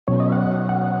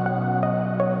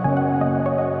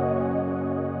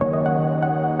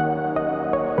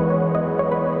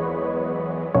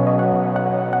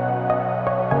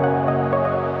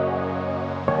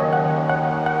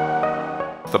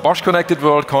Bosch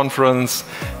ConnectedWorld conference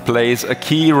plays a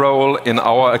key role in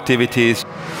our activities.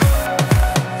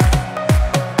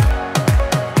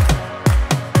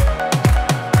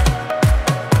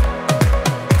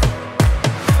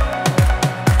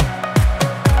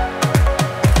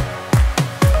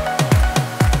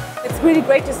 Really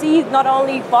great to see not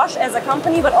only Bosch as a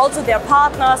company, but also their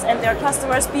partners and their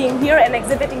customers being here and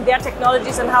exhibiting their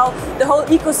technologies and how the whole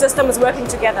ecosystem is working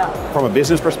together. From a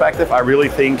business perspective, I really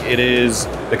think it is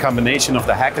the combination of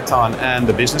the hackathon and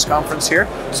the business conference here,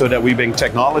 so that we bring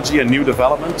technology and new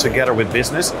development together with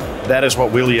business. That is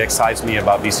what really excites me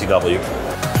about BCW.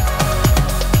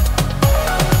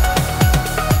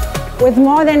 With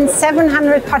more than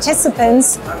 700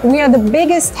 participants, we are the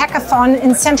biggest hackathon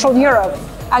in Central Europe.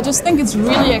 I just think it's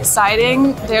really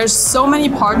exciting. There's so many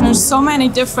partners, so many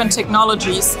different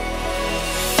technologies.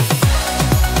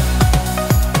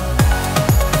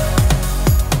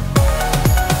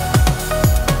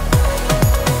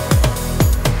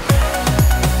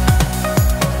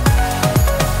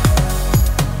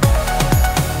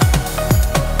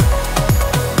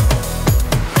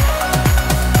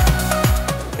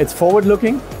 It's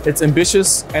forward-looking, it's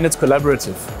ambitious, and it's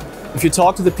collaborative. If you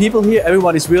talk to the people here,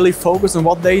 everybody's really focused on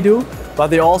what they do, but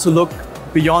they also look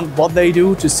beyond what they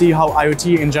do to see how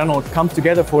IoT in general comes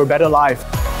together for a better life.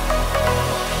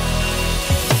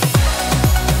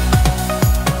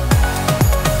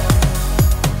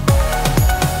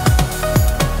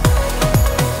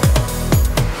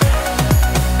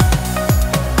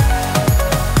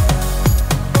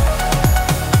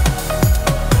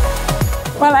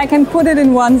 Well, I can put it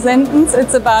in one sentence.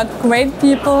 It's about great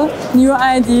people, new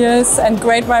ideas, and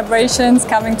great vibrations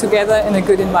coming together in a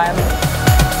good environment.